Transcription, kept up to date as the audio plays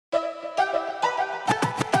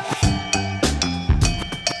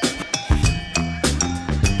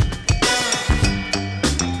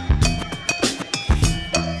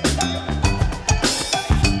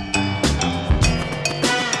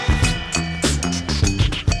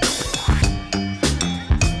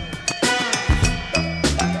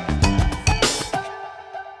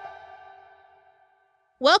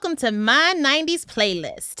Welcome to My 90s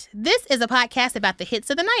Playlist. This is a podcast about the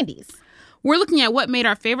hits of the 90s. We're looking at what made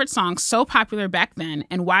our favorite songs so popular back then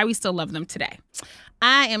and why we still love them today.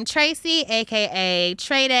 I am Tracy, a.k.a.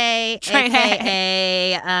 Trey Day,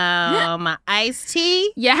 a.k.a.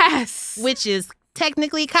 Ice-T. Yes. Which is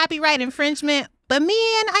technically copyright infringement, but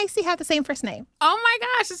me and Ice-T have the same first name. Oh my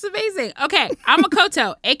gosh, it's amazing. Okay, I'm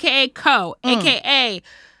Makoto, a.k.a. Ko, a.k.a.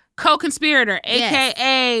 Co-conspirator,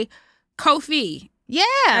 a.k.a. Kofi. Yeah.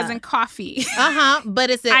 As in coffee. But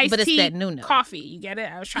it's that new note. Coffee. You get it?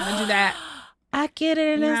 I was trying to do that. I get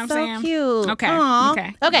it, and it's so cute. Okay.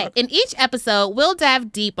 Aww. Okay. In each episode, we'll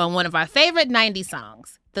dive deep on one of our favorite 90s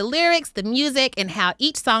songs, the lyrics, the music, and how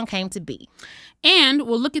each song came to be. And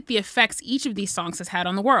we'll look at the effects each of these songs has had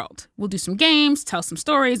on the world. We'll do some games, tell some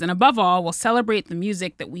stories, and above all, we'll celebrate the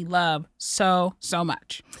music that we love so, so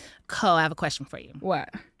much. Ko, I have a question for you. What?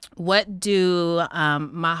 What do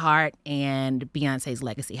My Heart and Beyonce's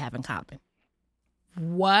Legacy have in common?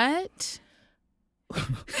 What?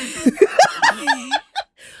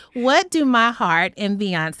 What do My Heart and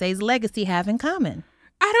Beyonce's Legacy have in common?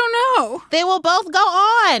 I don't know. They will both go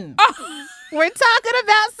on. Oh. We're talking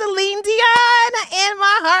about Celine Dion, and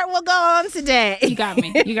My Heart will go on today. You got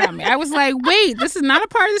me. I was like, wait, this is not a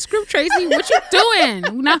part of the script, Tracy. What you doing?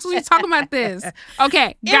 We're not supposed to be talking about this.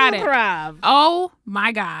 Okay, got Improv. It. Oh,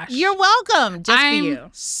 my gosh. You're welcome. Just I'm for you.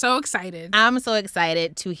 So excited. I'm so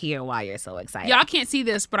excited to hear why you're so excited. Y'all can't see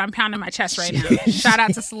this, but I'm pounding my chest right now. Shout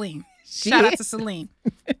out to Celine. Shout out to Celine.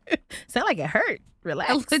 Sound like it hurt.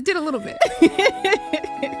 Relax. It did a little bit.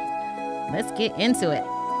 Let's get into it.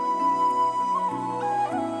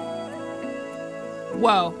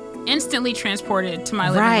 Whoa. Instantly transported to my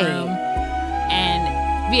living room.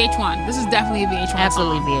 And VH1. This is definitely a VH1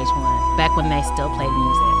 Absolutely song. VH1. Back when they still played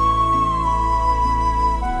music.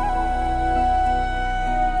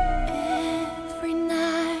 Every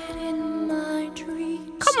night in my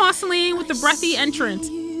dreams, come on, Celine, with the breathy entrance.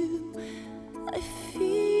 I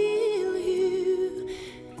feel you.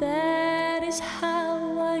 That is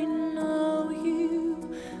how I know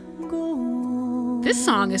you go on. This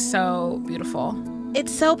song is so beautiful.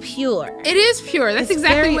 It's so pure. It is pure. That's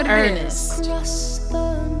exactly what it is. Across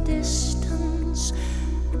the distance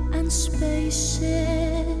and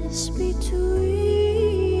spaces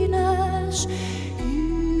between us,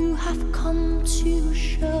 you have come to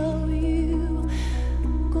show you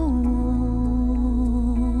go on.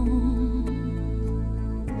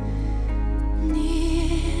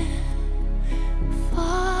 Near,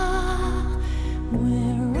 far,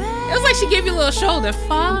 wherever. It was like she gave you a little shoulder.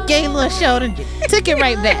 Fuck. Gave a little shoulder, took it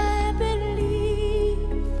right back. I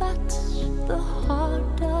believe that the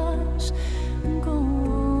heart does go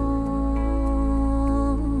on.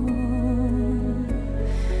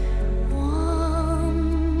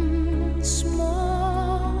 Once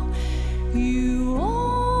more, you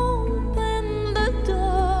open the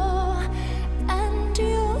door, and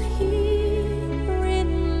you're here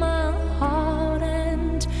in my heart,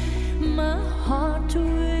 and my heart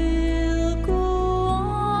will go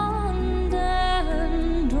on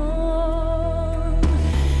and on.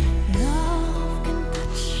 Love can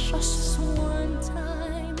touch us one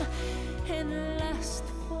time and last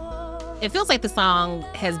for. It feels like the song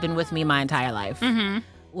has been with me my entire life,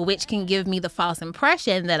 which can give me the false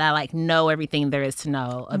impression that I know everything there is to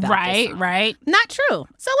know about this song. Right. Not true.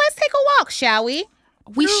 So let's take a walk, shall we?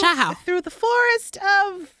 We shall. Through the forest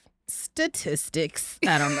of statistics.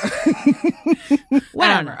 I don't know.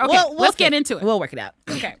 Whatever. Okay, let's get into it. We'll work it out.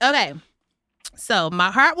 Okay. So My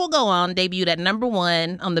Heart Will Go On debuted at number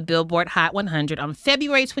 1 on the Billboard Hot 100 on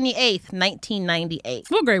February 28th, 1998.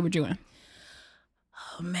 What grade were you in?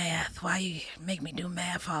 Oh, math. Why you make me do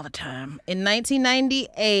math all the time? In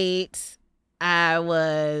 1998, I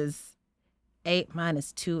was 8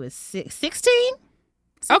 minus 2 is 6. 16?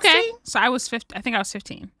 Okay. So I was 15. I think I was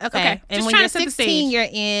 15. Okay. And Just when trying you're to set the 16, stage. you're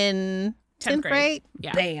in 10th grade?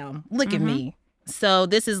 Yeah. Bam. Look at me. So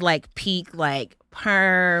this is peak,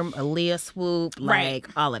 perm, Aaliyah swoop, Right.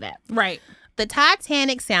 all of that. Right. The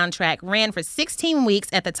Titanic soundtrack ran for 16 weeks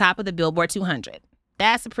at the top of the Billboard 200.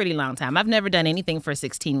 That's a pretty long time. I've never done anything for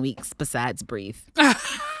 16 weeks besides breathe.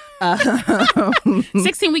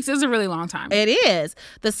 16 weeks is a really long time. It is.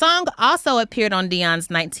 The song also appeared on Dion's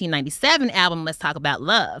 1997 album, Let's Talk About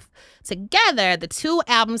Love. Together, the two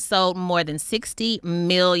albums sold more than 60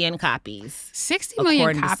 million copies. 60 million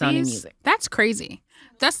according to Sony copies? Music. That's crazy.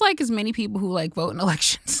 That's like as many people who vote in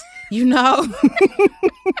elections. You know?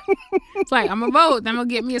 It's like, I'm going to vote. Then I'm going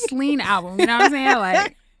to get me a Celine album. You know what I'm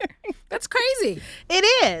saying? That's crazy. It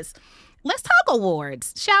is. Let's talk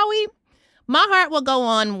awards, shall we? My Heart Will Go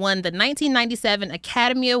On won the 1997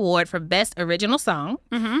 Academy Award for Best Original Song.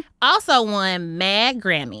 Also won mad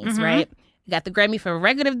Grammys, right? Got the Grammy for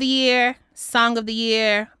Record of the Year, Song of the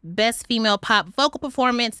Year, Best Female Pop Vocal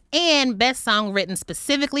Performance, and Best Song Written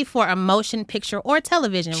specifically for a motion picture or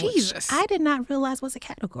television. Jesus. Which I did not realize was a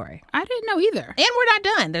category. I didn't know either. And we're not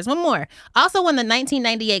done. There's one more. Also won the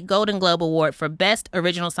 1998 Golden Globe Award for Best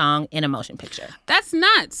Original Song in a Motion Picture. That's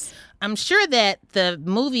nuts. I'm sure that the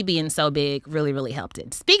movie being so big really, really helped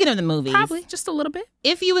it. Speaking of the movies. Probably, just a little bit.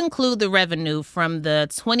 If you include the revenue from the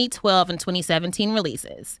 2012 and 2017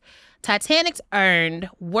 releases, Titanic's earned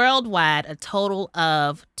worldwide a total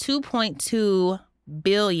of $2.2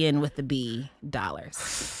 billion with the B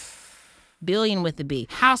dollars. Billion with the B.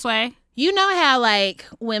 Houseway. You know how, like,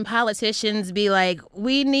 when politicians be like,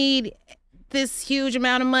 we need this huge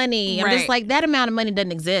amount of money. I'm just like, that amount of money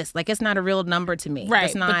doesn't exist. Like, it's not a real number to me. Right.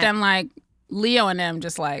 It's not... But then, like, Leo and them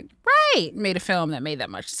just, like, right, made a film that made that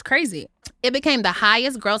much. It's crazy. It became the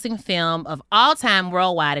highest grossing film of all time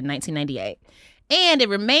worldwide in 1998. And it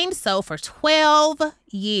remained so for 12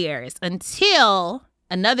 years until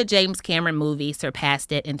another James Cameron movie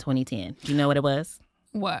surpassed it in 2010. Do you know what it was?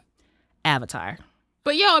 What? Avatar.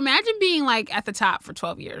 But, yo, imagine being, like, at the top for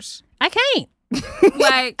 12 years. I can't.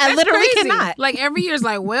 Like, I literally crazy. cannot. Like, every year's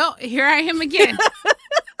like, well, here I am again.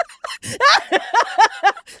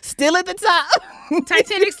 Still at the top.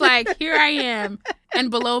 Titanic's like, here I am, and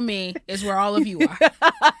below me is where all of you are.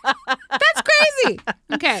 That's crazy.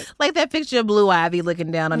 Okay. Like that picture of Blue Ivy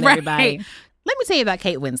looking down on everybody. Let me tell you about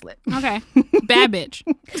Kate Winslet. Okay. Bad bitch.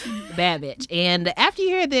 Bad bitch. And after you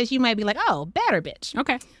hear this, you might be like, oh, badder bitch.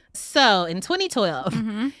 Okay. So in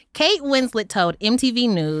 2012, Kate Winslet told MTV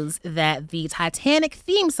News that the Titanic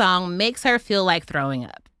theme song makes her feel like throwing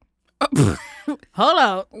up. Hold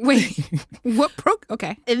on. Wait. What broke?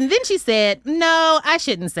 Okay. And then she said, no, I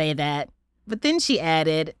shouldn't say that. But then she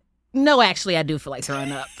added, no, actually, I do feel like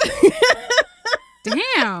throwing up.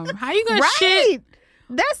 Damn. How you gonna shit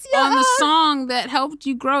That's on the song that helped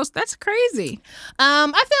you gross? That's crazy. I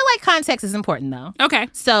feel like context is important, though. Okay.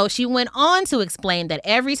 So she went on to explain that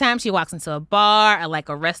every time she walks into a bar or like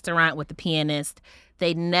a restaurant with the pianist,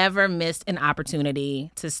 they never missed an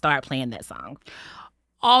opportunity to start playing that song.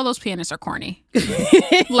 All those pianists are corny.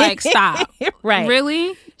 Like, stop. Right.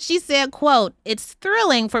 Really? She said, quote, it's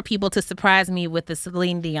thrilling for people to surprise me with the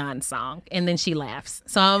Celine Dion song. And then she laughs.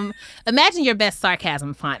 So imagine your best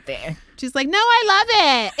sarcasm font there. She's like, no, I love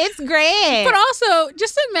it. It's great. But also,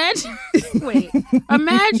 just imagine,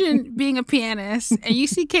 imagine being a pianist and you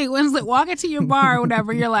see Kate Winslet walk into your bar or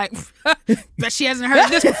whatever. You're like, bet she hasn't heard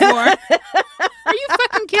this before. Are you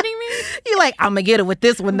fucking kidding me? You're like, I'm going to get her with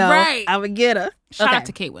this one, though. Right. I'm going to get her. Shout out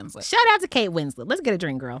to Kate Winslet. Shout out to Kate Winslet. Let's get a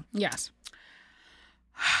drink, girl. Yes.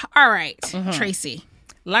 All right, Tracy.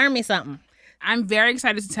 Learn me something. I'm very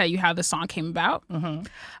excited to tell you how this song came about.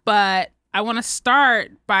 But I want to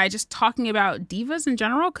start by just talking about divas in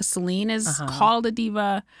general, because Celine is called a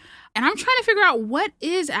diva. And I'm trying to figure out what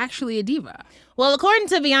is actually a diva. Well, according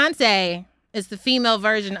to Beyonce, it's the female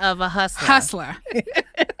version of a hustler.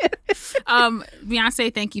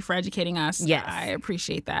 Beyonce, thank you for educating us. Yes. I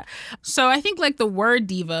appreciate that. So I think like the word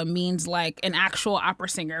diva means like an actual opera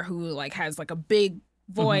singer who like has like a big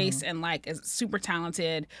voice and like is super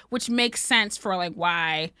talented, which makes sense for like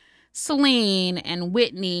why Celine and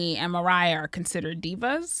Whitney and Mariah are considered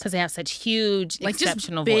divas. Because they have such huge, like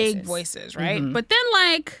exceptional just big voices, right? But then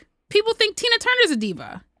like people think Tina Turner's a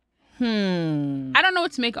diva. I don't know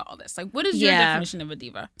what to make of all this. Like, what is your definition of a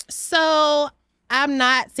diva? So I'm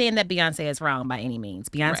not saying that Beyonce is wrong by any means.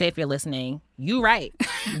 Beyonce, if you're listening, you right.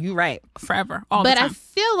 You right. Forever. All but the time. I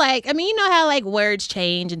feel like, I mean, you know how like words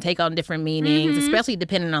change and take on different meanings, especially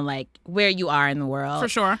depending on like where you are in the world. For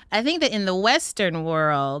sure. I think that in the Western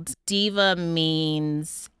world, diva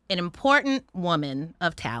means an important woman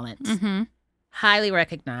of talent, highly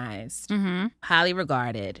recognized, highly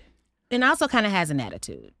regarded, and also kind of has an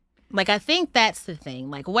attitude. Like, I think that's the thing.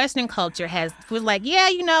 Like, Western culture was like, yeah,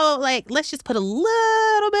 you know, like, let's just put a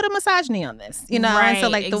little bit of misogyny on this, you know? Right, and so,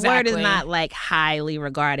 like, the word is not, like, highly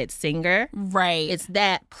regarded singer. Right. It's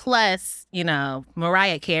that plus, you know,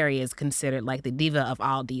 Mariah Carey is considered, like, the diva of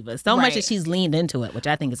all divas. So much that she's leaned into it, which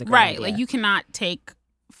I think is a great idea. Like, you cannot take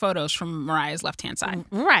photos from Mariah's left-hand side.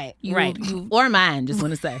 Right. Or mine, just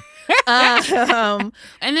want to say. And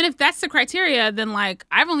then if that's the criteria, then, like,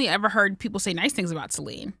 I've only ever heard people say nice things about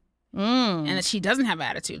Celine. And that she doesn't have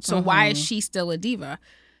attitude. So why is she still a diva?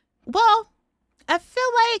 Well, I feel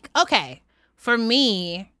like, okay, for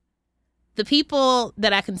me, the people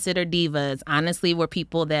that I consider divas, honestly, were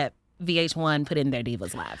people that VH1 put in their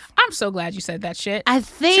Divas Live. I'm so glad you said that shit. I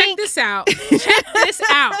think... Check this out. Check this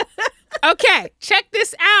out. Okay, check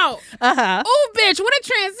this out. Oh, bitch, what a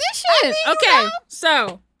transition. Okay,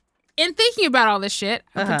 so in thinking about all this shit,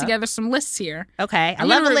 I put together some lists here. Okay, I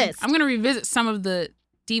love a list. I'm going to revisit some of the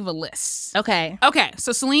diva lists. Okay. Okay,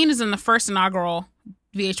 so Celine is in the first inaugural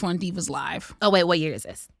VH1 Divas Live. Oh, wait, what year is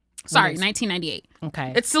this? Sorry, 1998.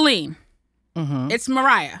 Okay. It's Celine. Mm-hmm. It's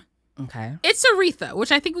Mariah. Okay. It's Aretha,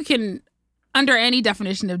 which I think we can, under any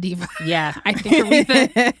definition of diva. Yeah. I think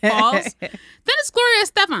Aretha falls. Then it's Gloria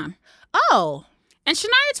Estefan. Oh. And Shania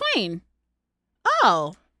Twain.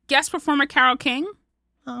 Oh. Guest performer Carole King.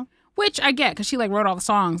 Oh. Which I get, because she like wrote all the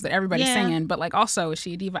songs that everybody's singing, but like also, is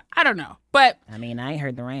she a diva? I don't know. But I mean, I ain't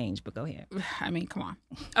heard the range, but go ahead. I mean, come on.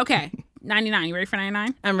 Okay. 99. You ready for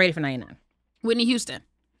 99? I'm ready for 99. Whitney Houston.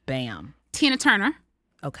 Bam. Tina Turner.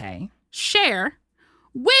 Okay. Cher.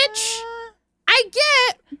 Which I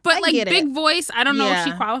get, but I like get big it. voice, I don't know if she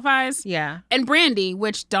Yeah. qualifies. Yeah. And Brandy,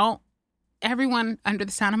 which don't, everyone under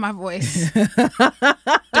the sound of my voice,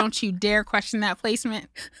 don't you dare question that placement.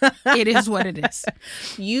 It is what it is.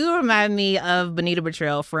 You remind me of Bonita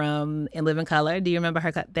Betrell from In Living Color. Do you remember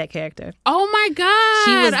that character? Oh my God.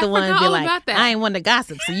 She was I the one forgot to be all like, about that. I ain't one to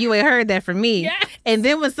gossip, so you ain't heard that from me. Yes. And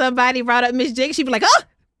then when somebody brought up Miss Jenkins, she'd be like, oh,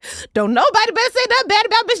 don't nobody better say nothing bad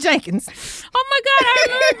about Miss Jenkins. Oh my God, I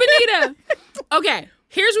remember Bonita. Okay,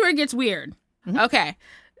 here's where it gets weird. Mm-hmm. Okay,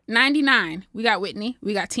 99, we got Whitney,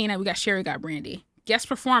 we got Tina, we got Cher, we got Brandy. Guest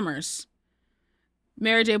performers,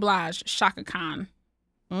 Mary J. Blige, Shaka Khan.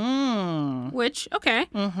 Which, okay.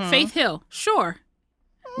 Mm-hmm. Faith Hill, sure.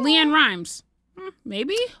 Leanne Rimes,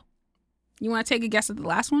 maybe. You want to take a guess at the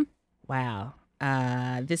last one? Wow.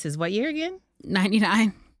 This is what year again?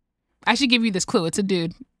 99. I should give you this clue. It's a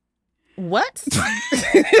dude. What?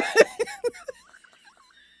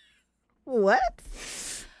 What?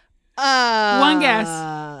 One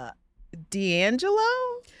guess. D'Angelo?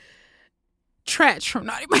 Tretch from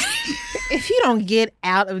Naughty by If you don't get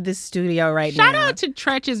out of this studio right Shout now. out to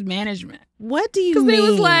Tretch's management. What do you Because mean? they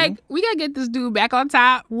was like, we got to get this dude back on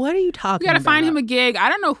top. What are you talking We got to about? find him a gig. I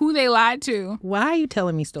don't know who they lied to. Why are you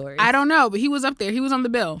telling me stories? I don't know, but he was up there. He was on the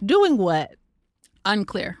bill. Doing what?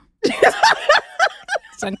 Unclear.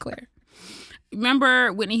 It's unclear.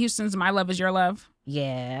 Remember Whitney Houston's My Love Is Your Love?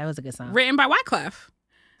 Yeah, that was a good song. Written by Wyclef.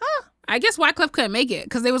 Oh. I guess Wyclef couldn't make it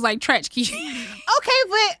because they was like, Tretch,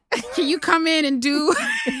 Okay, but can you come in and do...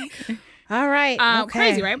 all right. Okay.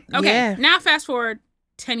 Crazy, right? Okay. Yeah. Now fast forward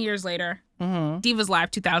 10 years later. Mm-hmm. Divas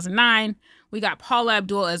Live 2009. We got Paula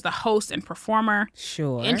Abdul as the host and performer.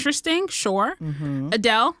 Sure. Interesting, sure. Mm-hmm.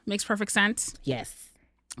 Adele makes perfect sense. Yes.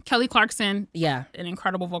 Kelly Clarkson, Yeah. an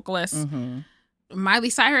incredible vocalist. Mm-hmm. Miley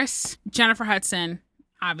Cyrus, Jennifer Hudson,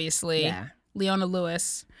 obviously. Yeah. Leona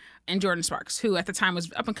Lewis, and Jordan Sparks, who at the time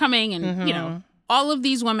was up and coming. And, Mm-hmm. you know, all of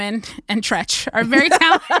these women and Tretch are very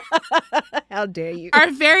talented. How dare you? Are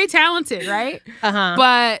very talented, right? Uh-huh.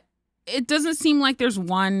 But it doesn't seem like there's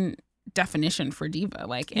one definition for diva.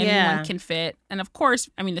 Like anyone can fit. And of course,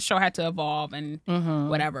 I mean, the show had to evolve and Mm-hmm.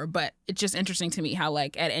 whatever. But it's just interesting to me how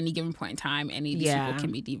like at any given point in time, any of these Yeah. people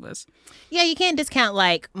can be divas. Yeah, you can't discount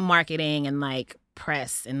like marketing and like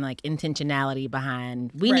press and like intentionality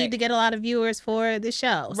behind we Right. need to get a lot of viewers for this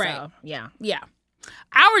show. Right. So, yeah. Yeah.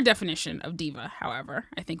 Our definition of diva, however,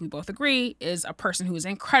 I think we both agree, is a person who is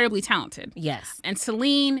incredibly talented. Yes. And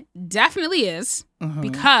Celine definitely is Mhm.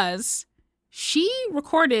 because she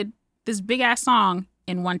recorded this big ass song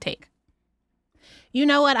in one take. You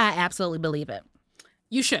know what? I absolutely believe it.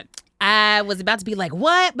 You should. I was about to be like,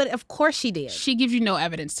 what? But of course she did. She gives you no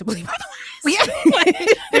evidence to believe otherwise. Yeah.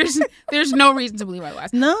 Like, there's no reason to believe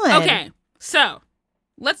otherwise. None. Okay, so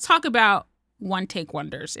let's talk about one take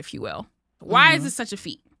wonders, if you will. Why is this such a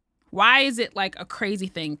feat? Why is it like a crazy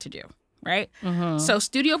thing to do, right? Mm-hmm. So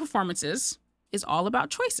studio performances is all about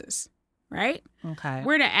choices, right? Okay.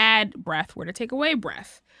 Where to add breath, where to take away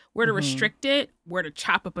breath, where to restrict it, where to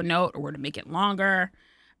chop up a note or where to make it longer,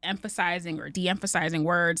 emphasizing or de-emphasizing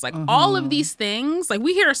words, like all of these things. Like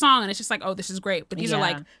we hear a song and it's just like, oh, this is great. But these are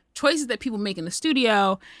like choices that people make in the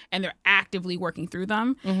studio and they're actively working through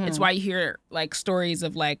them. It's why you hear like stories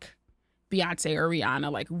of like Beyonce or Rihanna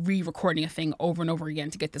like re-recording a thing over and over again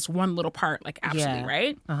to get this one little part like absolutely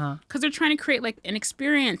right. Uh-huh. Because they're trying to create like an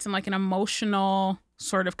experience and like an emotional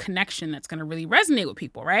sort of connection that's going to really resonate with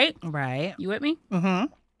people, right? Right. You with me? Mm-hmm.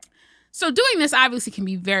 So doing this obviously can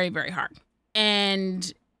be very, very hard.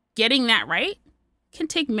 And getting that right can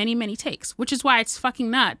take many, many takes, which is why it's fucking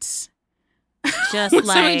nuts. Just When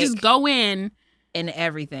like somebody just go in and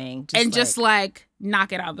everything. just like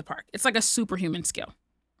knock it out of the park. It's like a superhuman skill,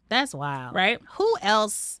 that's wild. right? Who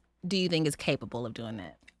else do you think is capable of doing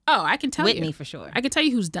that? Oh, I can tell Whitney you. for sure. I can tell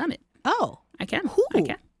you who's done it. Oh. I can. Who? I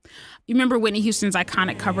can. You remember Whitney Houston's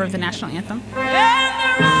iconic cover of the national anthem?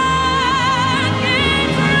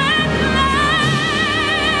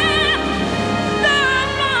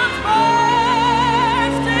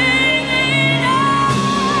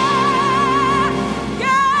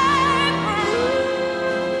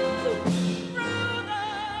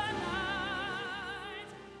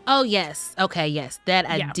 Oh, yes. Okay, yes. That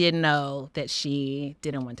I Yeah. did know that she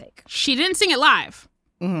did in one take. She didn't sing it live,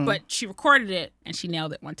 Mhm. but she recorded it and she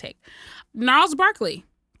nailed it one take. Gnarls Barkley,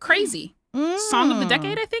 Crazy. Song of the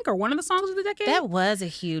decade, I think, or one of the songs of the decade. That was a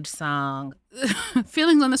huge song.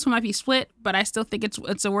 Feelings on this one might be split, but I still think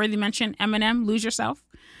it's a worthy mention. Eminem, Lose Yourself.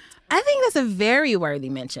 I think that's a very worthy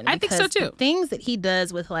mention. I think so, because too. the things that he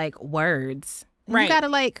does with like words, Right. You gotta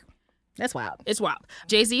like, that's wild. It's wild.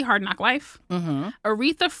 Jay-Z, Hard Knock Life. Mm-hmm.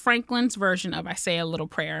 Aretha Franklin's version of I Say a Little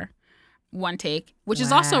Prayer, one take, which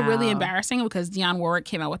is also really Wow. embarrassing because Dionne Warwick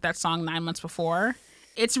came out with that song 9 months before.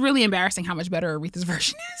 It's really embarrassing how much better Aretha's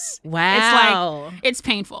version is. Wow. It's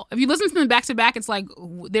painful. If you listen to them back to back, it's like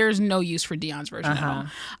there's no use for Dion's version at all.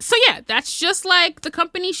 So yeah, that's just like the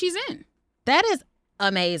company she's in. That is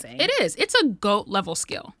amazing. It is. It's a GOAT level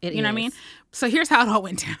skill. It you know what I mean? is. So here's how it all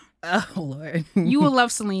went down. Oh, Lord. You will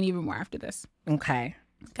love Celine even more after this. Okay.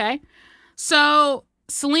 Okay. So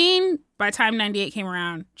Celine, by the time 98 came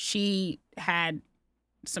around, she had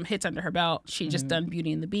some hits under her belt. She just done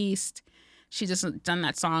Beauty and the Beast. She just done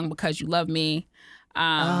that song Because You Love Me.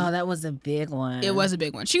 Oh, that was a big one. It was a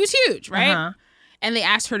big one. She was huge, right? Uh-huh. And they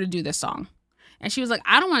asked her to do this song. And she was like,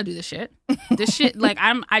 I don't want to do this shit. This shit, like,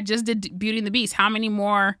 I just did Beauty and the Beast. How many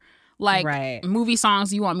more, like, Right. movie songs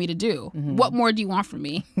do you want me to do? What more do you want from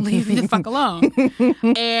me? Leave me the fuck alone.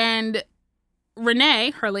 And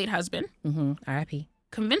Renee, her late husband, R.I.P.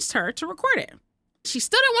 convinced her to record it. She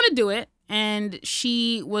still didn't want to do it. And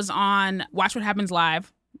she was on Watch What Happens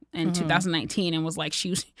Live in 2019 and was like, she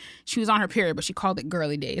was on her period, but she called it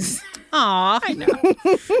girly days. Aw. I know.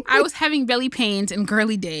 I was having belly pains and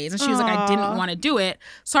girly days. And she was like, I didn't want to do it.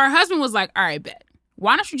 So her husband was like, all right, bet.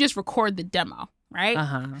 Why don't you just record the demo, right?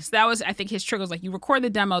 So that was, I think, his trigger was like, you record the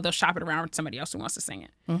demo, they'll shop it around with somebody else who wants to sing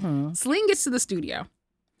it. Celine gets to the studio.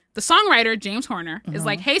 The songwriter, James Horner, is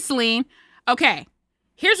like, hey, Celine, okay,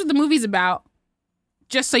 here's what the movie's about.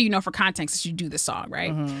 Just so you know for context that you do this song,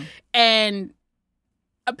 right? And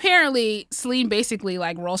apparently Celine basically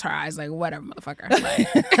like rolls her eyes like, whatever, motherfucker. Like,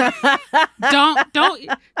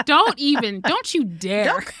 don't you dare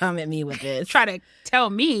Don't come at me with this. try to tell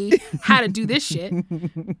me how to do this shit.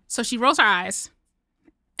 So she rolls her eyes,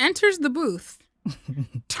 enters the booth,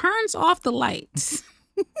 turns off the lights.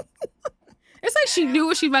 It's like she knew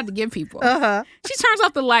what she was about to give people. She turns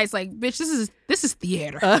off the lights like, bitch, this is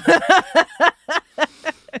theater.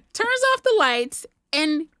 Turns off the lights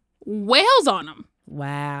and wails on them.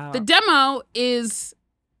 Wow. The demo is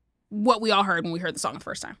what we all heard when we heard the song the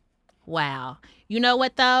first time. Wow. You know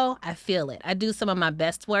what, though? I feel it. I do some of my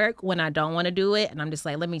best work when I don't want to do it. And I'm just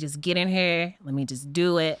like, let me just get in here. Let me just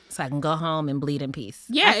do it so I can go home and bleed in peace.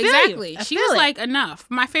 Yeah, I feel exactly. you. I She feel was it. like, enough.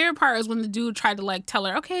 My favorite part is when the dude tried to like tell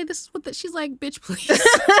her, okay, this is what she's like, bitch, please.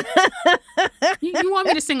 you want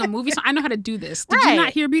me to sing a movie song? I know how to do this. Did you not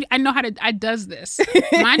Right. hear Beauty? I know how to, I does this.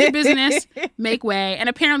 Mind your business, make way. And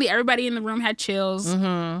apparently everybody in the room had chills.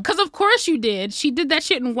 Because of course you did. She did that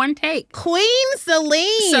shit in one take. Queen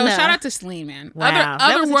Celine. So shout out to Celine, man. Wow.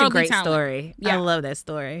 That was such a great talent. story. Yeah. I love that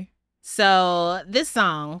story. So this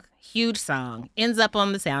song, huge song, ends up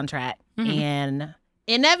on the soundtrack and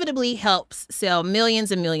inevitably helps sell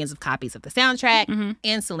millions and millions of copies of the soundtrack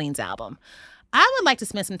and Celine's album. I would like to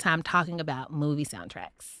spend some time talking about movie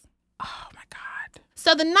soundtracks. Oh my God.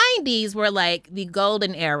 So the 90s were like the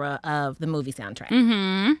golden era of the movie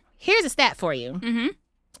soundtrack. Here's a stat for you.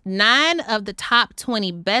 9 of the top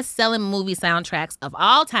 20 best-selling movie soundtracks of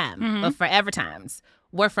all time, of forever times,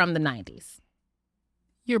 were from the 90s.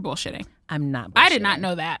 You're bullshitting. I'm not bullshitting. I did not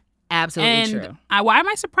know that. Absolutely And true. why am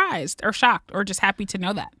I surprised or shocked or just happy to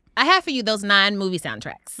know that? I have for you those 9 movie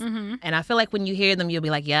soundtracks. And I feel like when you hear them, you'll be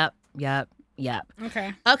like, yep, yep, yep.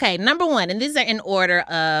 Okay. Okay, number 1, and these are in order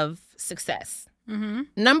of success.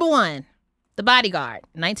 Number 1, The Bodyguard,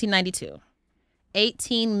 1992.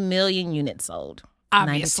 18 million units sold.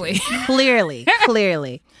 Obviously. 92.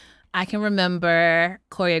 Clearly. I can remember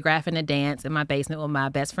choreographing a dance in my basement with my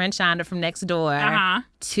best friend Shonda from next door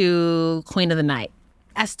to Queen of the Night.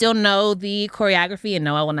 I still know the choreography, and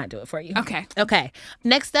no, I will not do it for you. Okay. Okay.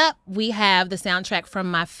 Next up, we have the soundtrack from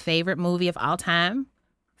my favorite movie of all time,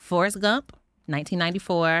 Forrest Gump,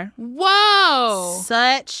 1994. Whoa.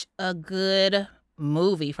 Such a good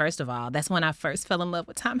movie, first of all. That's when I first fell in love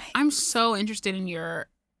with Tom Hanks. I'm so interested in your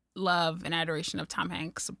love and adoration of Tom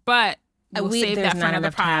Hanks, but We'll save that for not another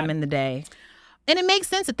enough time in the day. And it makes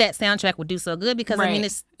sense that soundtrack would do so good because, I mean,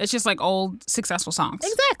 it's just like old successful songs.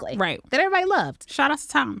 Exactly. Right. That everybody loved. Shout out to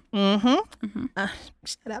Tom.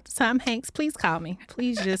 Shout out to Tom Hanks. Please call me.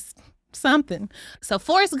 Please just something. So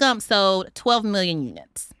Forrest Gump sold 12 million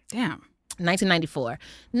units. Damn. 1994.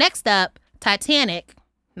 Next up, Titanic,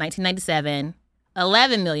 1997,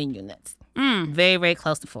 11 million units. Very, very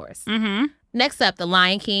close to Forrest. Next up, The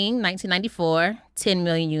Lion King, 1994, 10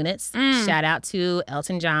 million units. Shout out to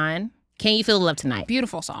Elton John. Can You Feel the Love Tonight?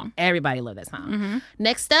 Beautiful song. Everybody loved that song.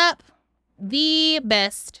 Next up, the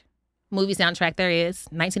best movie soundtrack there is,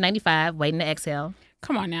 1995, Waiting to Exhale.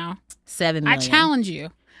 Come on now. 7 million. I challenge you.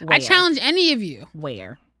 Where? I challenge any of you.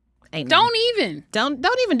 Where? Ain't Don't even. Don't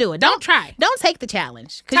even do it. Don't try. Don't take the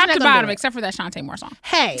challenge. Top to bottom, except for that Shantae Moore song.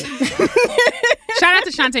 Hey. Shout out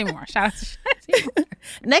to Shantae Moore.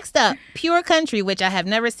 Next up, Pure Country, which I have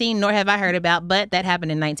never seen nor have I heard about, but that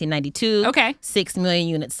happened in 1992. Okay. 6 million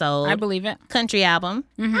units sold. I believe it. Country album.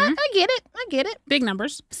 I get it. Big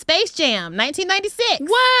numbers. Space Jam, 1996.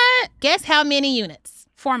 What? Guess how many units?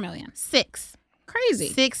 4 million. 6. Crazy.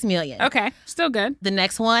 6 million. Okay. Still good. The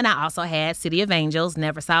next one I also had, City of Angels.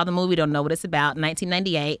 Never saw the movie, don't know what it's about.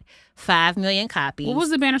 1998, 5 million copies. What was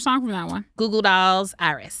the banner song from that one? Goo Goo Dolls,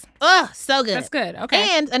 Iris. Oh, so good. That's good.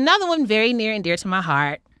 Okay. And another one very near and dear to my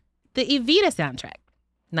heart, the Evita soundtrack,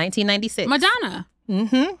 1996. Madonna.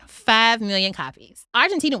 5 million copies.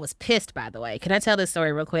 Argentina was pissed, by the way. Can I tell this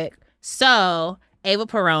story real quick? So, Eva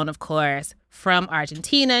Perón, of course, from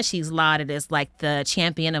Argentina. She's lauded as like the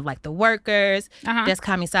champion of like the workers,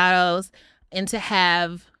 descamisados. And to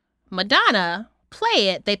have Madonna play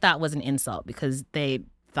it, they thought was an insult because they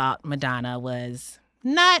thought Madonna was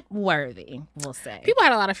not worthy, we'll say. People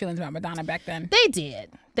had a lot of feelings about Madonna back then.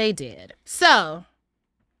 They did. So,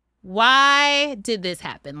 why did this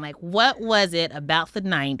happen? Like, what was it about the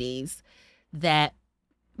 90s that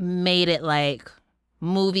made it like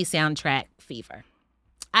movie soundtrack fever?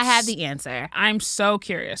 I have the answer. I'm so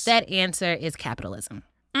curious. That answer is capitalism.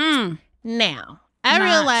 Now, I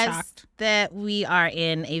realize that we are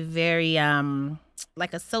in a very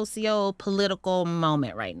like a socio-political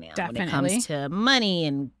moment right now. Definitely. When it comes to money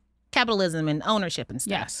and capitalism and ownership and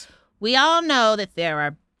stuff. Yes. We all know that there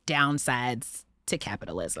are downsides to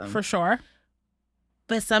capitalism. For sure.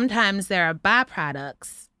 But sometimes there are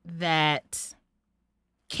byproducts that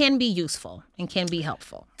can be useful and can be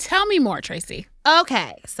helpful. Tell me more, Tracy.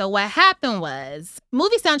 Okay, so what happened was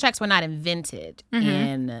movie soundtracks were not invented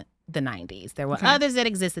in the 90s. There were others that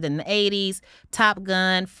existed in the 80s, Top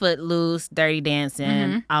Gun, Footloose, Dirty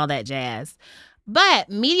Dancing, all that jazz. But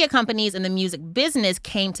media companies and the music business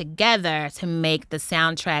came together to make the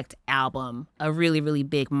soundtracked album a really, really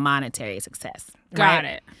big monetary success. Got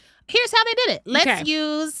it. Here's how they did it. Let's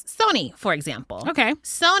use Sony, for example. Okay.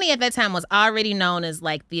 Sony at that time was already known as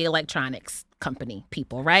like the electronics company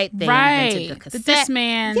people, right? They invented the cassette. The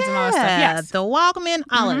Discmans and all that stuff. Yes. The Walkman,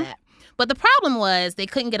 all of that. But the problem was they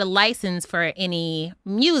couldn't get a license for any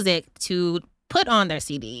music to put on their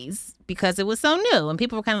CDs because it was so new. And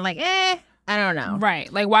people were kind of like, I don't know.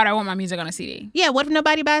 Right. Like, why do I want my music on a CD? Yeah, what if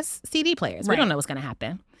nobody buys CD players? We don't know what's going to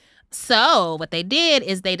happen. So what they did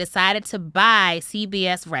is they decided to buy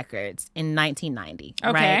CBS Records in 1990.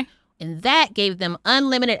 Okay. Right? And that gave them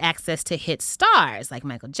unlimited access to hit stars like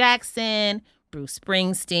Michael Jackson, Bruce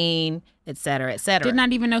Springsteen, et cetera, et cetera. Did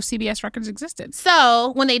not even know CBS Records existed.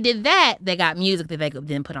 So when they did that, they got music that they could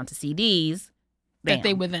then put onto CDs. Bam. That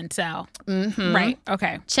they would then sell. Right.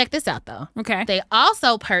 Okay. Check this out, though. Okay. They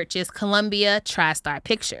also purchased Columbia TriStar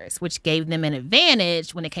Pictures, which gave them an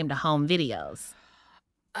advantage when it came to home videos.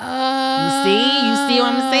 You see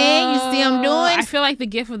what I'm saying? You see what I'm doing? I feel like the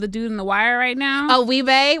gif of the dude in the wire right now. Oh,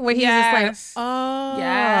 Weebay, where he's just like,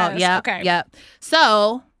 yes. Yep, Okay. Yep.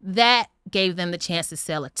 So that gave them the chance to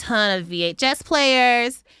sell a ton of VHS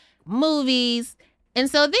players, movies. And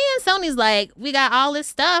so then Sony's like, we got all this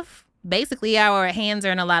stuff. Basically, our hands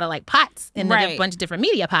are in a lot of like pots and a bunch of different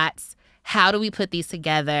media pots. How do we put these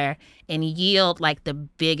together and yield like the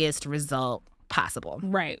biggest result possible?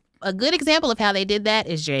 Right. A good example of how they did that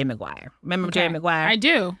is Jerry Maguire. Remember Jerry Maguire? I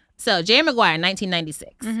do. So Jerry Maguire,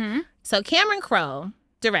 1996. So Cameron Crowe,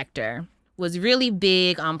 director, was really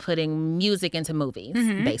big on putting music into movies,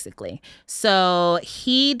 basically. So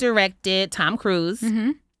he directed Tom Cruise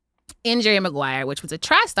in Jerry Maguire, which was a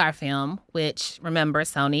TriStar film, which, remember,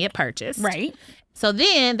 Sony had purchased. Right. So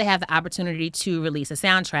then they have the opportunity to release a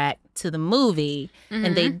soundtrack to the movie.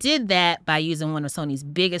 And they did that by using one of Sony's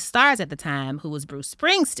biggest stars at the time, who was Bruce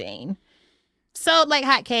Springsteen. So, like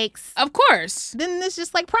hotcakes. Of course. Then it's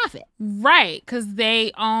just like profit. Right. Because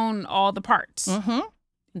they own all the parts.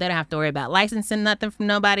 They don't have to worry about licensing nothing from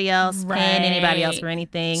nobody else, paying anybody else for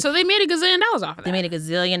anything. So they made $1 gazillion off of that. They made $1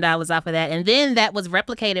 gazillion off of that. And then that was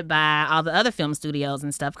replicated by all the other film studios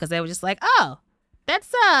and stuff because they were just like, oh,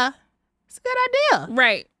 it's a good idea.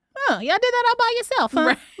 Right. Oh, y'all did that all by yourself, huh?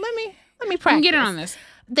 Right. Let me practice. Get in on this.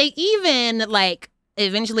 They even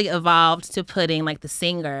eventually evolved to putting the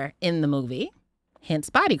singer in the movie, hence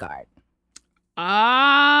Bodyguard.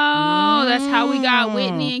 Oh, that's how we got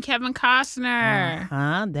Whitney and Kevin Costner.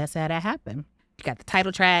 That's how that happened. You got the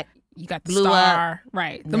title track. You got the blew star. Up.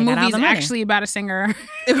 Right. The They got all movie's the money. actually about a singer.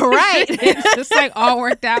 Right. It's just all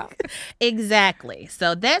worked out. Exactly.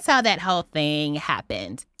 So that's how that whole thing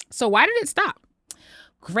happened. So why did it stop?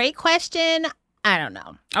 Great question. I don't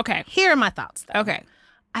know. Okay. Here are my thoughts, though. Okay.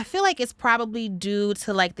 I feel like it's probably due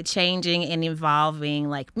to the changing and evolving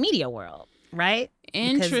media world, right?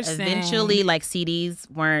 Interesting. Because eventually CDs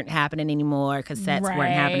weren't happening anymore, cassettes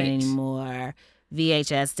weren't happening anymore,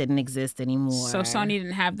 VHS didn't exist anymore. So Sony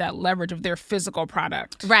didn't have that leverage of their physical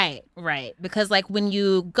product. Right. Because when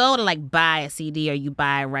you go to buy a CD or you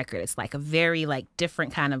buy a record, it's a very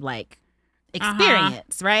different kind of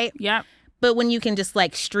experience, right? Yep. But when you can just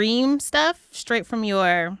stream stuff straight from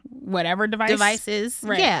your Whatever devices,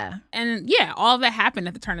 right. Yeah. And all of that happened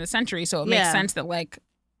at the turn of the century, so it makes sense that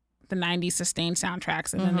the 90s sustained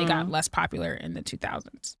soundtracks and then they got less popular in the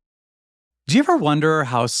 2000s. Do you ever wonder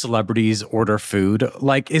how celebrities order food?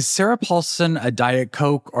 Is Sarah Paulson a Diet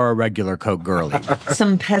Coke or a regular Coke girlie?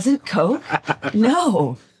 Some peasant Coke?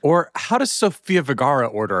 No. Or how does Sofia Vergara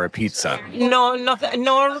order a pizza? No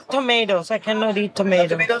tomatoes. I cannot eat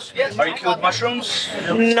tomatoes. Yes. Are you cool with mushrooms?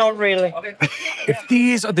 Not really. If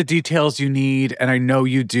these are the details you need, and I know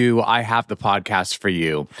you do, I have the podcast for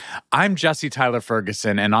you. I'm Jesse Tyler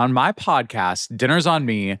Ferguson, and on my podcast, Dinner's on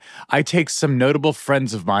Me, I take some notable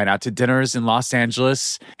friends of mine out to dinners in Los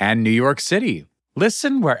Angeles and New York City.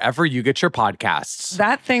 Listen wherever you get your podcasts.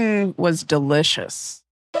 That thing was delicious.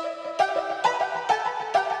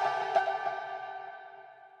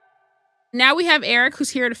 Now we have Eric, who's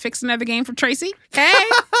here to fix another game for Tracy. Hey.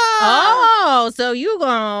 Oh, so you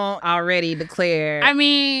gonna already declare? I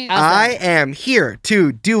mean, I am here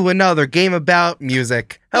to do another game about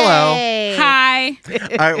music. Hello. Yay. hi.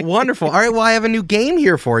 All right, wonderful. All right, well, I have a new game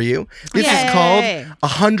here for you. This Yay. is called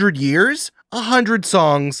 100 Years, 100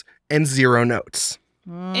 Songs, and 0 Notes.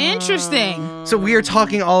 Interesting. So we are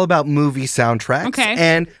talking all about movie soundtracks. Okay.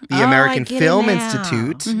 And the Oh, American I get it Film now.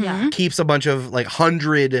 Institute Yeah. keeps a bunch of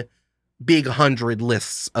 100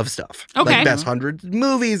 lists of stuff. Okay. Best 100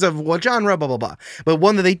 movies of what genre, blah, blah, blah. But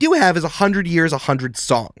one that they do have is 100 Years, 100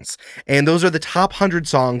 Songs. And those are the top 100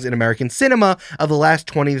 songs in American cinema of the last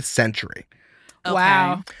 20th century. Okay.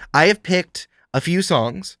 Wow. I have picked a few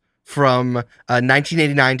songs from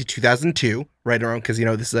 1989 to 2002, right around, because,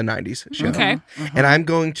 this is a 90s show. Okay. And I'm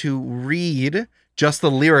going to read just the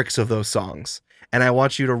lyrics of those songs. And I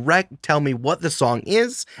want you to tell me what the song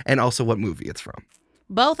is and also what movie it's from.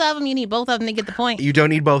 Both of them. You need both of them to get the point. You don't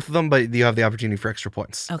need both of them, but you have the opportunity for extra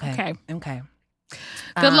points. Okay.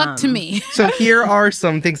 Good luck to me. So here are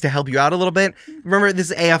some things to help you out a little bit. Remember,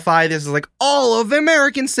 this is AFI. This is all of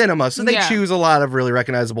American cinema. So they Yeah. choose a lot of really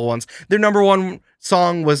recognizable ones. Their number one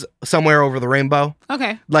song was Somewhere Over the Rainbow.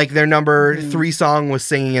 Okay. Their number 3 song was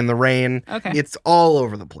Singing in the Rain. Okay. It's all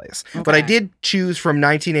over the place. But I did choose from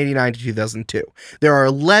 1989 to 2002. There are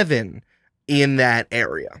 11 in that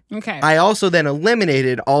area. Okay. I also then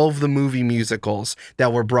eliminated all of the movie musicals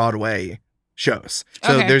that were Broadway shows.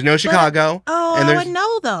 So Okay. there's no Chicago. Oh, and I there's would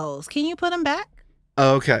know those. Can you put them back?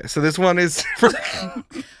 Okay, so this one is for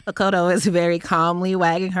Akoto is very calmly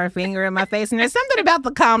wagging her finger in my face, and there's something about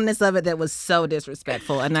the calmness of it that was so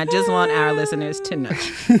disrespectful, and I just want our listeners to know.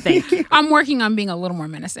 Thank you. I'm working on being a little more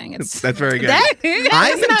menacing. It's that's very good. That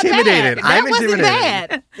I'm was not intimidated. bad. I'm that wasn't intimidated.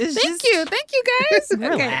 bad. It's Thank just- you guys. Okay.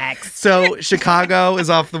 Relax. So Chicago is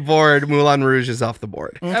off the board. Moulin Rouge is off the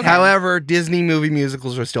board. Okay. However, Disney movie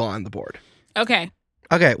musicals are still on the board. Okay.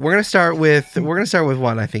 Okay, we're gonna start with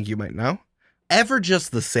one I think you might know. Ever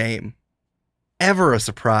Just the Same. Ever a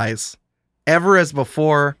Surprise. Ever as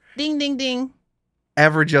Before. Ding, ding, ding.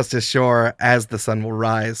 Ever Just as Sure as the Sun Will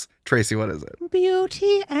Rise. Tracy, what is it?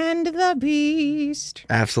 Beauty and the Beast.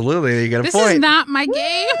 Absolutely, you get a This point. is not my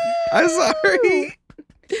game. I'm sorry.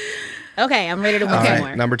 Okay, I'm ready to win All some right,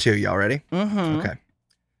 more. number 2, y'all ready? Mm-hmm. Okay.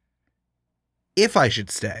 If I Should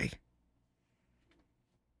Stay.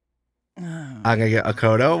 I'm gonna get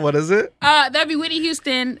Akoto. What is it? That'd be Whitney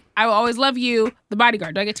Houston. I Will Always Love You. The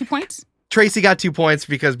Bodyguard. Do I get 2 points? Tracy got 2 points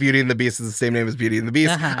because Beauty and the Beast is the same name as Beauty and the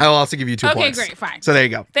Beast. I will also give you 2 points. Okay, great, fine. So there you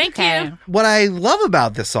go. Thank you. What I love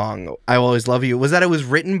about this song, I Will Always Love You, was that it was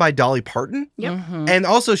written by Dolly Parton. Yep. And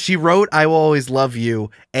also she wrote I Will Always Love You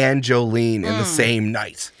and Jolene in the same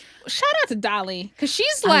night. Shout out to Dolly, because she's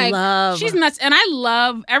she's nuts. And I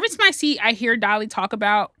love, every time I hear Dolly talk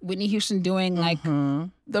about Whitney Houston doing like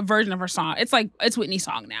the version of her song, it's like, it's Whitney's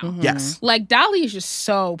song now. Yes. Like Dolly is just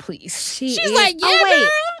so pleased. She's like, yeah, wait.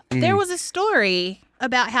 girl. There was a story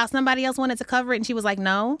about how somebody else wanted to cover it and she was like,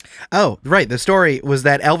 no. Oh, right. The story was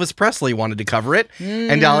that Elvis Presley wanted to cover it.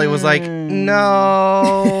 And Dolly was like,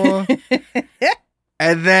 no.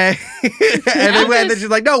 And then she's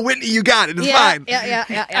like, no, Whitney, you got it. It's fine.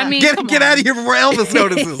 Yeah. I mean, Get out of here before Elvis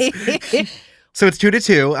notices. So it's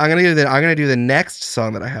 2-2. I'm gonna do the next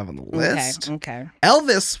song that I have on the list. Okay.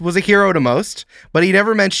 Elvis was a hero to most, but he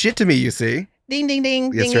never meant shit to me, you see. Ding, ding,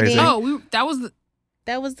 ding, Yes, ding, Tracy. ding. Oh, That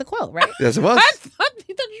was the quote, right? Yes, it was. I thought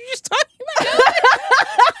you were just talking about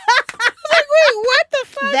I was like, wait, what the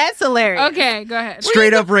fuck? That's hilarious. Okay, go ahead.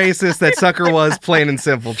 Straight up racist. That sucker was plain and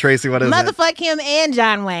simple. Tracy, what is it? Motherfuck him and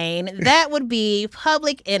John Wayne. That would be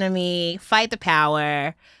Public Enemy, Fight the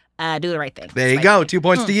Power, Do the Right Thing. There you go. 2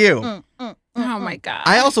 points to you. Oh my God.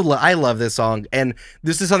 I also I love this song, and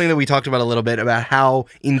this is something that we talked about a little bit about how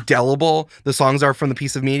indelible the songs are from the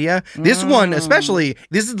piece of media. This one, especially,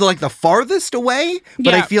 this is like the farthest away,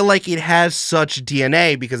 but I Yeah. feel like it has such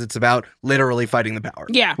DNA because it's about literally fighting the power.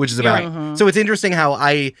 Yeah, which is you're about. right. So it's interesting how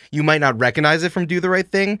you might not recognize it from Do the Right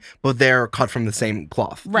Thing, but they're cut from the same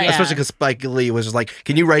cloth. Right. Especially because Spike Lee was just like,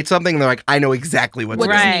 "Can you write something?" And they're like, "I know exactly what What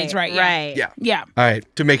to do." this means, right? Yeah. Right. Yeah. Yeah. All right.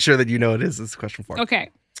 To make sure that you know what it is, this is question 4. Okay.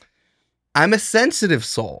 I'm a sensitive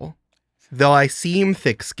soul, though I seem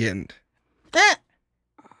thick-skinned.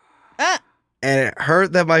 And it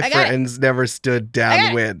hurt that my got it. friends never stood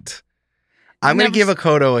downwind. I'm going Never to give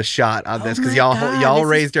Akoto a shot on this because my y'all God, y'all this is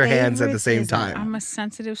raised your hands at the same favoritism. time. I'm a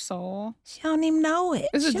sensitive soul. She don't even know it.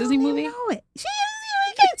 Is it a She Disney don't movie? even know it. She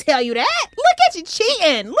can't tell you that. Look at you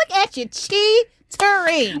cheating. Look at you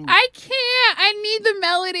cheatering. I can't. I need the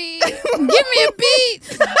melody. Give me a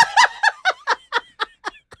beat.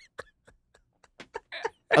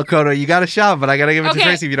 Akoto, you got a shot, but I got to give it to Okay.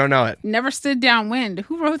 Tracy if you don't know it. Never stood downwind.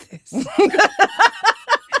 Who wrote this?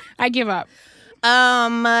 I give up.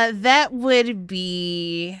 That would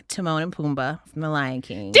be Timon and Pumbaa from The Lion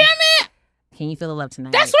King. Damn it! Can you feel the love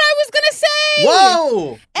tonight? That's what I was gonna say.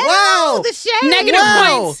 Whoa! Oh, Wow! the shade. Negative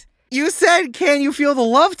Wow. points. You said, "Can you feel the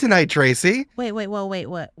love tonight, Tracy?" Wait, what?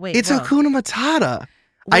 Wait. It's whoa. Hakuna Matata.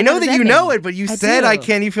 What I know does that you know mean? it, but you I said, do. "I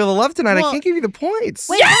Can You Feel the Love Tonight." I Well, can't give you the points.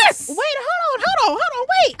 Wait, Yes! Wait, hold on.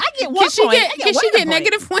 Wait, I get one Can she point. get? Can she get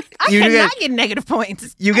negative points? I You cannot get negative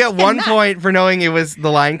points. You get 1 cannot. point for knowing it was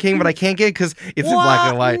The Lion King, but I can't get it because it's in black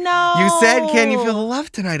and white. No. You said, "Can you feel the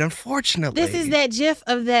love tonight?" Unfortunately, This is that gif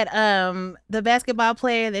of that the basketball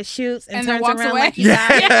player that shoots and And then turns walks around away. like he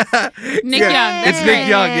died. Yeah, Nick Yeah. Young. It's Nick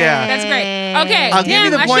Young. Yeah, That's great. Okay. I'll give you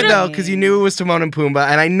Damn, the I point should've- though because you knew it was Timon and Pumbaa,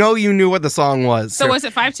 and I know you knew what the song was. So was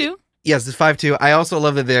it 5-2? Yes, it's 5-2. I also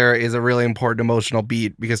love that there is a really important emotional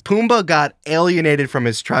beat because Pumbaa got alienated from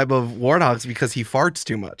his tribe of warthogs because he farts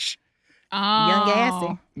too much. Oh. Young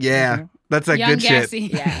Gassy. Yeah, that's that Young good Gassy.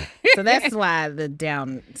 shit. Yeah. So that's why the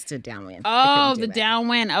down stood downwind. Oh, the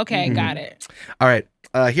downwind. Okay, Mhm. got it. All right,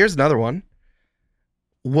 here's another one.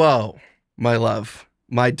 Whoa, my love,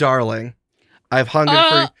 my darling, I've hungered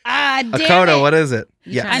for damn Akoto. it. What is it?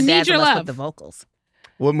 You Yes. trying to I need dazzle your us love. with the vocals.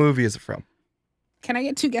 What movie is it from? Can I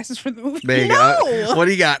get 2 guesses for the movie? There you No. go. What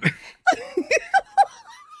do you got?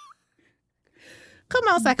 Come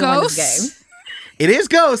on, so I can win this game. Ghosts? It is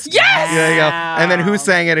Ghost. Yes! There you go. And then who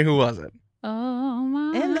sang it and who wasn't? Oh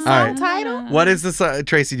my. And the All song right. title? What is the song?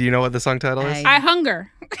 Tracy, do you know what the song title is? I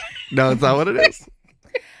hunger. No, it's not what it is.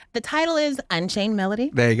 The title is Unchained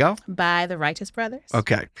Melody There you go. by the Righteous Brothers.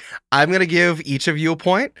 Okay. I'm going to give each of you a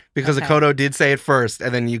point because Okay. Akoto did say it first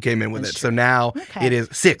and then you came in with That's it. So now Okay. it is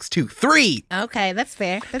 6, 2, 3. Okay, that's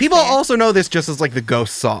fair. That's People fair. also know this just as like the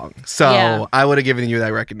Ghost song. So Yeah. I would have given you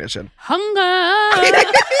that recognition. Hunger.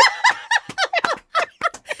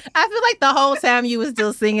 I feel like the whole time you was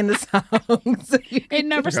still singing the song. So It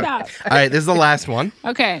never stopped. All right. This is the last one.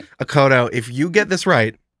 Okay. Akoto, if you get this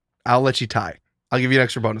right, I'll let you tie. I'll give you an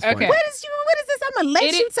extra bonus Okay. point. What is this? I'm gonna let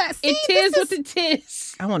It you is- see, It is what it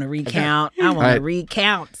is. I want to recount. I want All right. to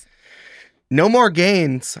recount. No more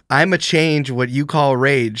gains. I'm a change what you call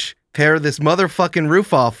rage. Tear this motherfucking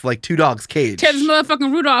roof off like 2 dogs' cage. Tear this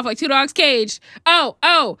motherfucking root off like 2 dogs' cage.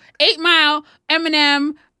 Oh, 8 Mile,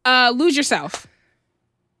 Eminem, Lose Yourself.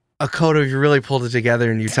 Akoto, you really pulled it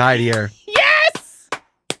together and you tied here. Yes!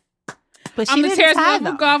 but she I'm the didn't terrace tie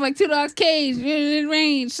motherfucker them. off like 2 dogs cage. It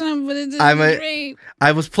rains.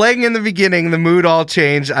 I was playing in the beginning. The mood all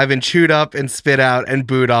changed. I've been chewed up and spit out and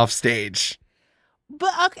booed off stage. But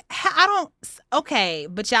okay, I don't. Okay,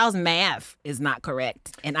 but y'all's math is not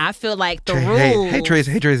correct, and I feel like the rules. Hey,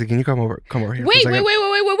 Tracy, can you come over here? Wait. for a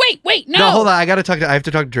second? Wait. No. No, hold on. I have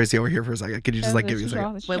to talk to Tracy over here for a second. Could you just give me a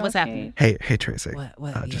second? Wait, what's happening? Hey, Tracy. What?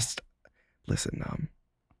 Yeah. Just listen.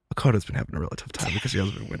 Akota's been having a really tough time because she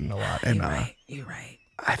has been winning a lot, and You're right.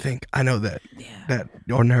 I know that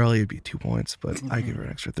ordinarily it'd be 2 points, but I give her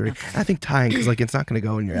an extra 3. Okay. I think tying because it's not going to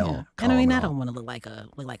go in your L. And I mean, I don't want to look like a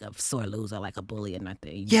sore loser, like a bully, and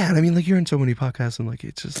nothing. Yeah, and I mean, you're in so many podcasts, and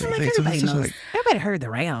it's just everybody knows. Everybody heard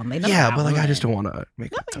the round. They know but I just don't want to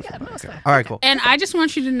make it tough. Okay. All right, cool. And I just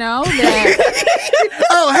want you to know that.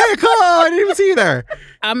 Oh, hey, cool! I didn't even see you there.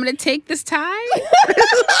 I'm gonna take this tie,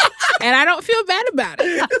 and I don't feel bad about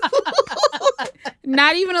it.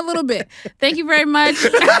 Not even a little bit. Thank you very much.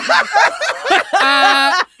 This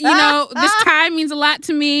tie means a lot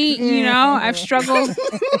to me. I've struggled.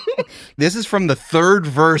 This is from the 3rd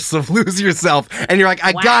verse of "Lose Yourself," and you're like,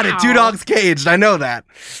 "I got it. 2 dogs caged. I know that."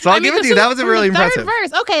 So I'll give it to you. That was really impressive. 3rd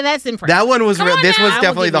verse. Okay, that's impressive. That one was. This was I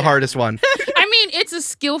definitely the hardest one. I mean, it's a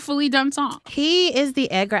skillfully done song. He is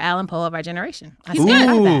the Edgar Allan Poe of our generation.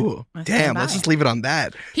 Ooh, damn! Let's just leave it on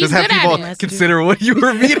that. He's just have good at people it. consider what you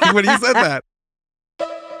were reading when you said that.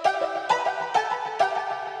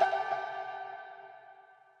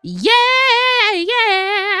 Yeah.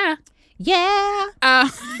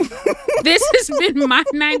 This has been my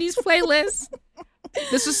 90s playlist.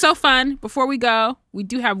 This was so fun. Before we go, we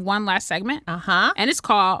do have one last segment. And it's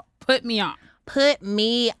called Put Me On. Put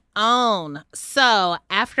Me On. So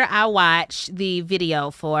after I watch the video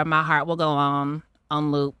for My Heart Will Go On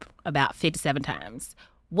loop about 57 times,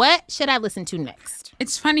 what should I listen to next?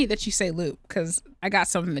 It's funny that you say loop because I got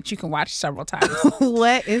something that you can watch several times.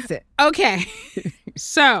 What is it? Okay.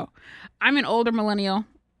 So I'm an older millennial.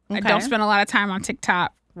 Okay. I don't spend a lot of time on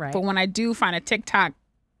TikTok. Right. But when I do find a TikTok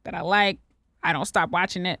that I like, I don't stop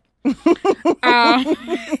watching it.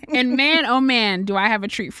 And man, oh man, do I have a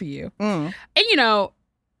treat for you. And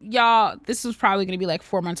y'all, this is probably going to be like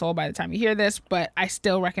 4 months old by the time you hear this, but I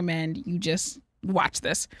still recommend you just watch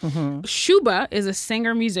this. Shuba is a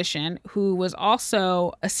singer-musician who was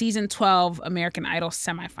also a season 12 American Idol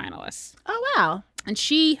semifinalist. Oh, wow. And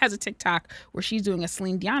she has a TikTok where she's doing a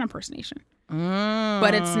Celine Dion impersonation.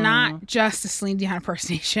 But it's not just a Celine Dion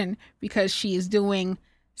impersonation because she is doing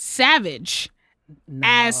Savage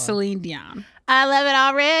as Celine Dion. I love it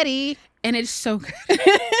already. And it's so good.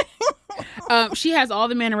 She has all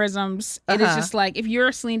the mannerisms. It is just like, if you're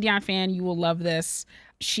a Celine Dion fan, you will love this.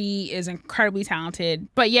 She is incredibly talented.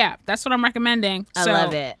 But yeah, that's what I'm recommending. I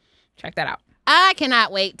love it. Check that out. I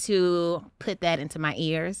cannot wait to put that into my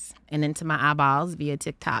ears and into my eyeballs via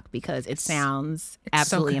TikTok because it sounds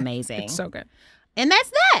absolutely amazing. It's so good. And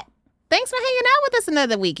that's that. Thanks for hanging out with us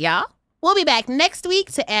another week, y'all. We'll be back next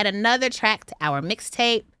week to add another track to our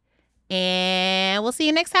mixtape. And we'll see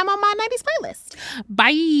you next time on My 90s Playlist.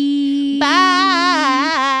 Bye.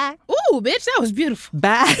 Bye. Ooh, bitch, that was beautiful.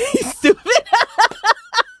 Bye. Stupid.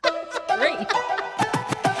 Great.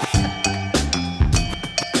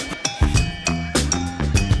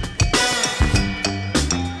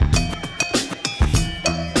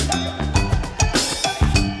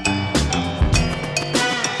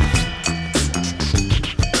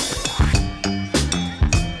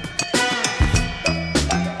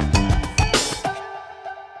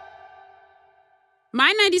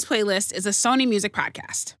 My 90s Playlist is a Sony Music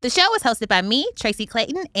podcast. The show is hosted by me, Tracy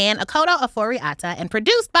Clayton, and Akoto Afori-Atta, and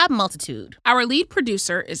produced by Multitude. Our lead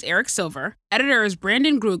producer is Eric Silver, editor is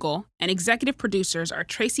Brandon Grugel, and executive producers are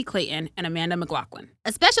Tracy Clayton and Amanda McLaughlin.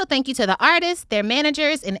 A special thank you to the artists, their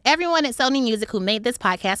managers, and everyone at Sony Music who made this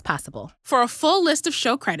podcast possible. For a full list of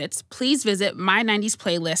show credits, please visit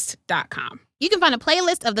my90splaylist.com. You can find a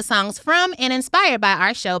playlist of the songs from and inspired by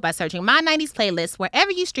our show by searching My 90s Playlist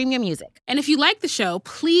wherever you stream your music. And if you like the show,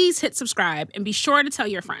 please hit subscribe and be sure to tell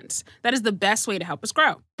your friends. That is the best way to help us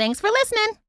grow. Thanks for listening.